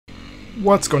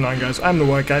What's going on, guys? I'm the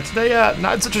White Guy. Today,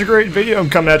 not such a great video I'm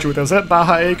coming at you with. I was at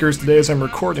Baja Acres today as I'm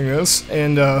recording this,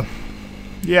 and,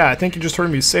 yeah, I think you just heard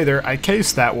me say there, I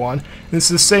cased that one. This is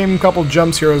the same couple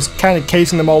jumps here. I was kind of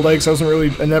casing them all day because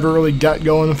I never really got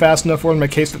going fast enough for them. I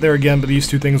cased it there again, but these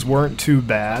two things weren't too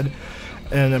bad.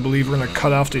 And I believe we're going to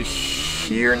cut off to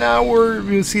here now where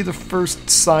we see the first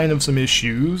sign of some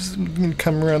issues. I'm going to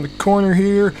come around the corner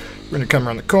here. We're going to come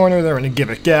around the corner, then we're going to give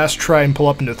it gas, try and pull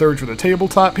up into third for the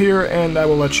tabletop here, and I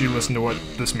will let you listen to what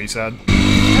this me said.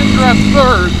 And grab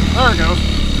third. There it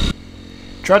goes.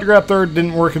 Tried to grab third,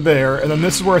 didn't work there, and then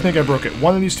this is where I think I broke it.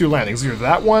 One of these two landings, either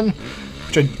that one,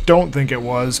 which I don't think it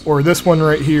was, or this one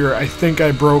right here. I think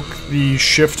I broke the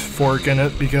shift fork in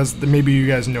it, because maybe you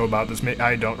guys know about this,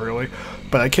 I don't really.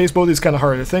 But I cased both of these kind of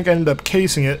hard. I think I ended up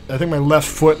casing it. I think my left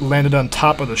foot landed on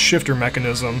top of the shifter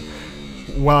mechanism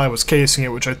while I was casing it,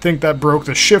 which I think that broke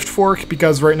the shift fork,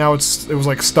 because right now it was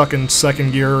like stuck in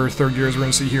second gear or third gear, as we're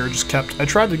going to see here. I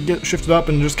tried to get shifted up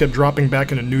and just kept dropping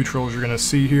back into neutral, as you're going to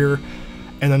see here.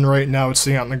 And then right now it's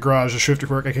sitting out in the garage, the shifter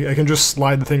fork. I can just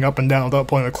slide the thing up and down without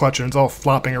pulling the clutch, and it's all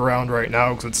flopping around right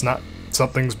now because it's not,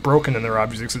 something's broken in there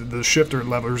obviously, because the shifter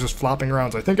lever is just flopping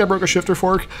around. So I think I broke a shifter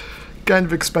fork. Kind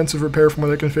of expensive repair from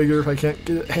what I can figure if I can't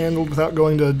get it handled without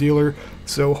going to a dealer.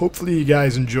 So hopefully you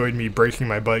guys enjoyed me breaking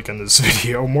my bike in this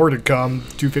video. More to come.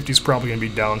 250 is probably going to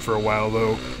be down for a while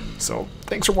though. So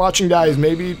thanks for watching, guys.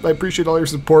 Maybe I appreciate all your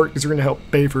support because you're going to help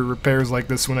pay for repairs like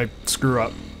this when I screw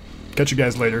up. Catch you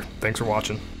guys later. Thanks for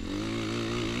watching.